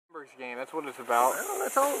numbers game. That's what it's about. Well,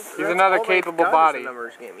 that's all. He's another capable body. The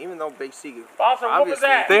numbers game, even though Big C, obviously,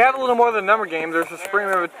 they have a little more than a number game. There's a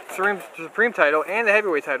Supreme title and the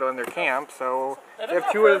heavyweight title in their camp, so they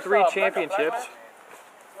have 2 of the 3 championships.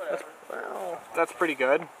 That's pretty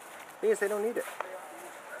good. Because they don't need it.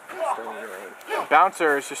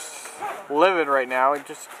 Bouncer is just livid right now.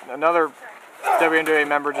 Just another WMWA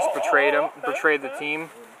member just betrayed him, betrayed the team.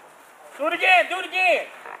 Do it again, do it again.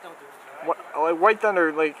 What, like White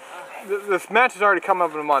Thunder, like this match is already coming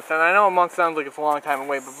up in a month, and I know a month sounds like it's a long time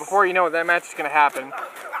away, but before you know it, that match is going to happen,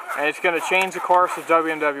 and it's going to change the course of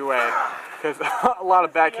WMWA because a lot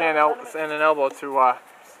of backhand and an elbow to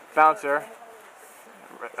Bouncer.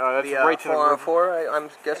 That's the right to the 4-on-4, I'm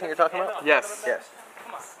guessing you're talking about? Yes. Yes.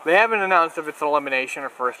 They haven't announced if it's an elimination or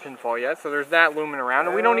first pinfall yet, so there's that looming around,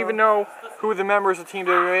 and we don't even know who the members of Team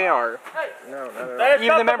WMWA are. No, not at all.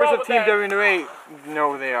 Even the members of Team WMWA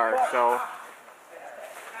know who they are, so...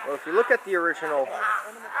 Well, if you look at the original 5...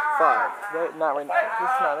 Not right now. This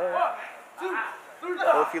is not it.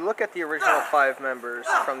 Well, if you look at the original 5 members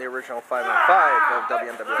from the original 5-on-5 of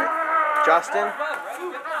WMWA, Justin...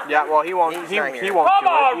 Yeah, well, he won't. He won't do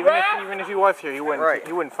it. Even if he was here, he wouldn't. Right.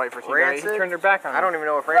 He wouldn't fight for Team Rancid, He turned their back on him. I don't even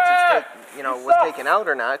know if Rancid was taken out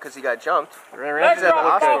or not because he got jumped. Rancid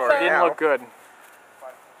didn't look good.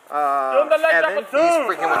 Evan, he's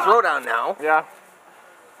freaking with throwdown now. Yeah.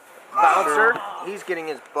 Bouncer, he's getting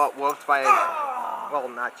his butt whooped by. Well,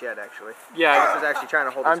 not yet actually. Yeah, he's actually trying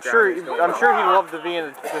to hold his I'm sure he'd love to be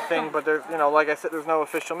in the thing, but there's, like I said, there's no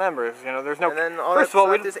official members. There's no. And then all first of all,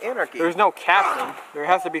 is Anarchy. There's no captain. There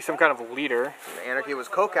has to be some kind of leader. Anarchy was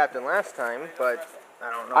co-captain last time, but I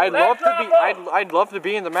don't know. I'd love to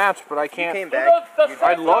be in the match, but I can't. You came back.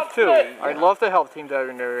 I'd love to. I'd love to help Team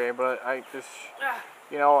WMWA, but I just.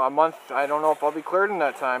 A month, I don't know if I'll be cleared in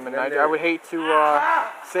that time, and I would hate to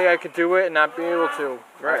say I could do it and not be able to.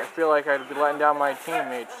 Right. I feel like I'd be letting down my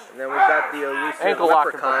teammates. And then we've got the elusive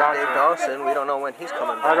leprechaun, Dave Dawson. We don't know when he's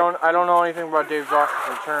coming back. I don't know anything about Dave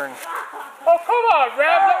Dawson's return. Oh, come on,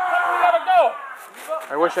 Rev. We gotta go.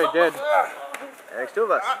 I wish I did. Next 2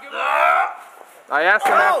 of us. I asked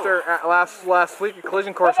him after last week at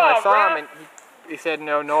Collision Course when I saw him, and he said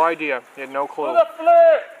no idea. He had no clue.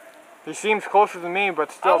 He seems closer than me,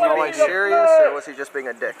 but still no idea. Was he serious, or was he just being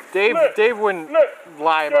a dick? Dave wouldn't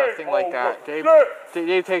lie about a thing like that.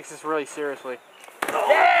 Dave takes this really seriously.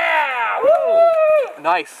 Yeah! Woo!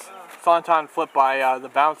 Nice. Swanton flip by the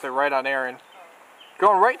bouncer right on Aaron.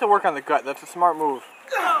 Going right to work on the gut. That's a smart move.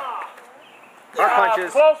 Heart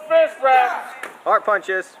punches. Close fist, Ref. Heart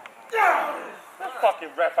punches. That's fucking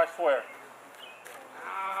Ref, I swear.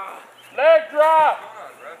 Leg drop.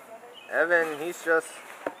 Evan, he's just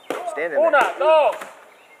standing there. No.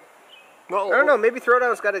 I don't know, maybe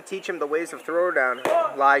Throwdown's got to teach him the ways of Throwdown.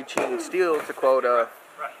 Lie, cheat, and steal, to quote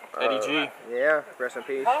Eddie G. Yeah, rest in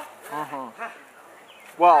peace.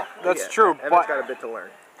 Well, that's true, Evan's but... got a bit to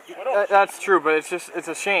learn. That's true, but it's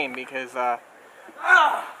a shame because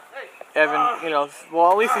Evan,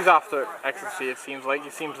 well, at least he's off the ecstasy, it seems like. He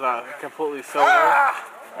seems completely sober.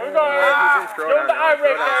 He's in Throwdown now.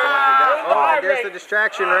 Oh, there's the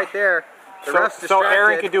distraction right there. So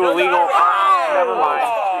Aaron could do illegal. Never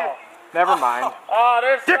mind. Never mind. Oh,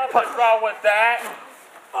 there's something wrong with that.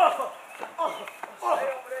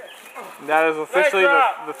 That is officially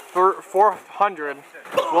the 400th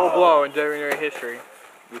low blow in WMWA history.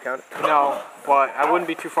 You count it? No, but I wouldn't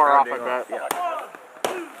be too far off, I bet. Yeah.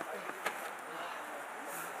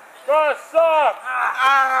 What's up?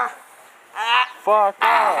 Fuck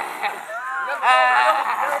off.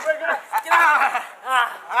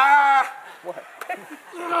 What?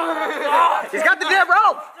 He's got the damn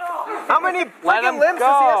rope! How many fucking limbs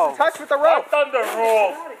does he have to touch with the rope? Thunder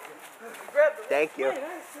rule. Thank you.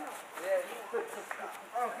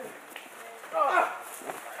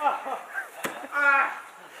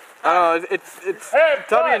 It's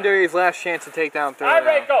WMWA's last chance to take down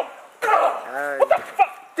Throwdown. What the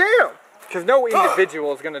fuck? Damn! Because no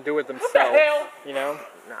individual is going to do it themselves. What the hell?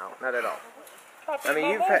 No, not at all. I mean,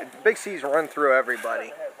 you've had Big C's run through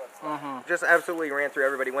everybody. Just absolutely ran through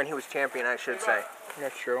everybody when he was champion, I should say.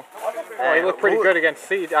 That's true. Well, he looked pretty good against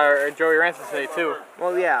Joey Ransom today, too.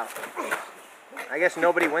 Well, yeah. I guess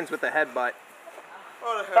nobody wins with the headbutt.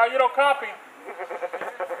 Now you don't copy.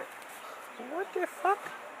 What the fuck?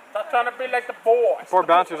 Stop trying to be like the boys. Poor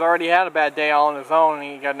Bouncer's already had a bad day all on his own.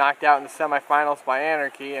 He got knocked out in the semifinals by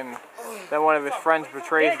Anarchy, and then one of his friends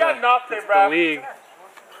betrays the league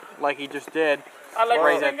like he just did.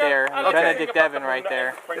 Right there. Benedict Evan right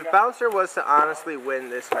there. If Bouncer was to honestly win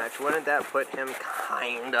this match, wouldn't that put him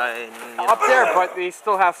kinda in, up there, but he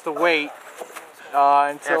still has to wait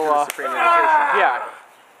until after the Supreme Invitation. Yeah.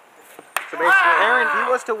 Aaron, if he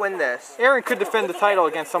was to win this, Aaron could defend the title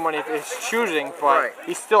against someone if he's choosing, but Right.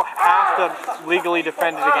 he still has to legally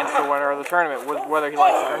defend it against the winner of the tournament, whether he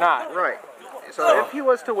likes it or not. right. So if he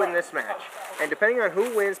was to win this match, and depending on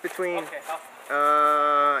who wins between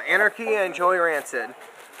Anarchy and Joey Rancid,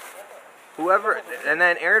 whoever, and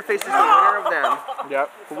then Aaron faces the winner of them. Yep.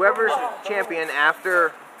 Whoever's champion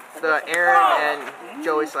after the Aaron and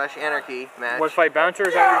Joey / Anarchy match Would fight Bouncer?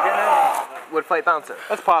 Is that what you're getting at? would fight Bouncer.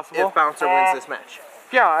 That's possible. If Bouncer wins this match.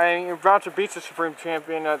 Yeah, I mean, if Bouncer beats the Supreme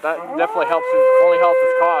Champion, that definitely helps. Only helps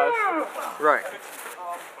his cause. Right.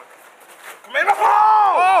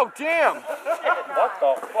 Oh, damn! What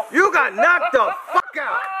the fuck? You got knocked the fuck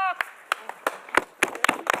out.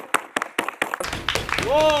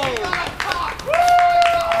 Whoa!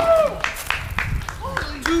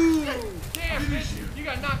 Damn, bitch, you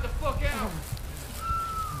got knocked the fuck out.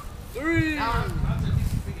 3.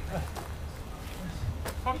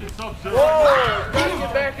 Fucking so serious. Whoa! Gotta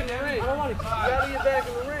get back in the ring. Gotta get back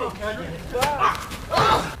in the ring.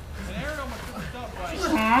 And Aaron almost took his up, buddy.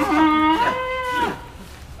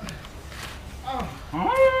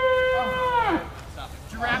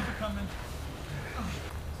 Giraffe are coming.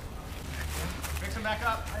 Fix him back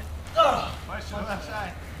up. Push to the left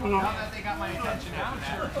side. Now that they got my attention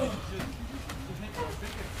after that.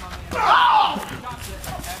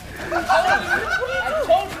 I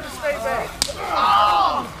told you to stay back.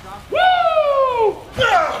 Woo!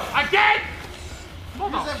 Again!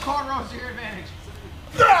 Use them cornrows to your advantage.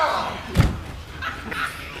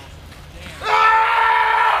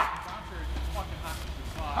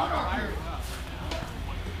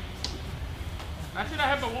 Actually, I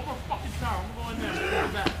have the one more fucking tower. I'm going in there.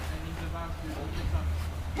 Go back.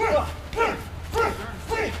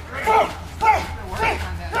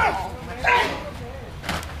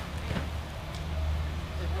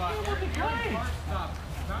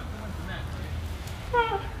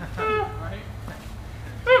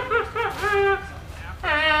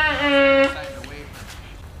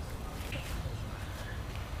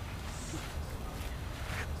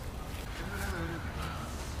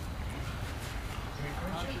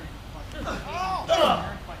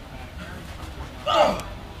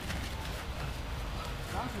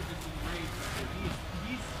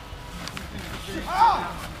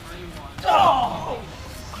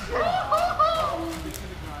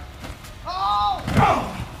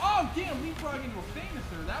 Oh, damn, leapfrog into a famous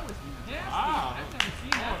there. That was nasty. Wow. I've never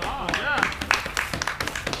seen that. Oh, yeah.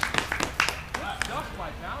 Good stuff by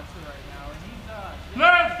Bouncer right now. And he's,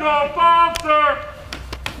 Let's go, Bouncer!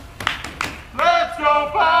 Let's go,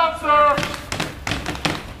 Bouncer!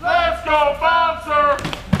 Let's go, Bouncer!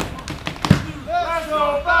 Let's go,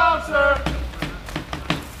 Bouncer!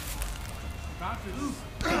 Bouncer's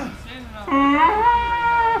standing up.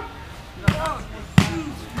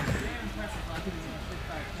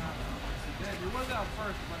 He was out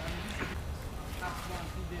first, but I mean,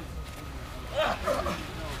 he did.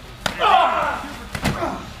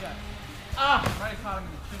 Might have caught him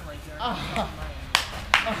in the chin right there.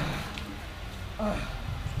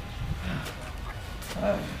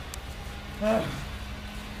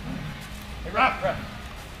 Hey, ref.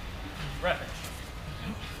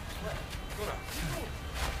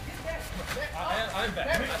 I'm back.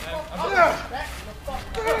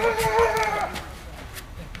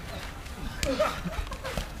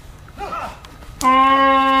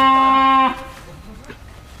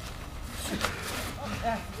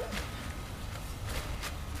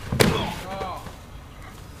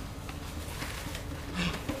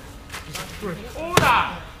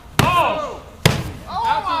 Hola! Oh!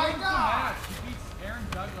 Oh my God! He beats Aaron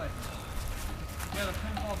Douglas. He had a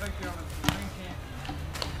pinfall victory over the ring champion.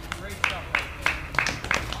 Great stuff right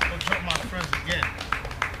there. Don't hurt my friends again.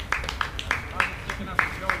 I'm just picking up the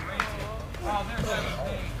Joey Rancid. Oh, there's that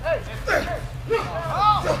thing.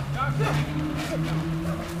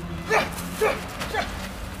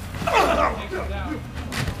 Takes him down.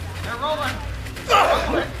 They're rolling.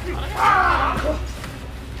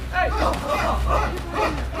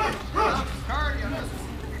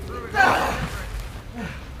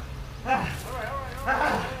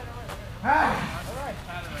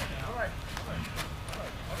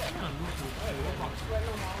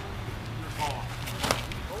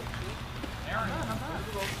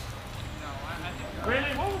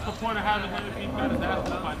 Really? What was the point of having him if he's got his ass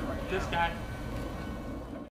whooped by this guy?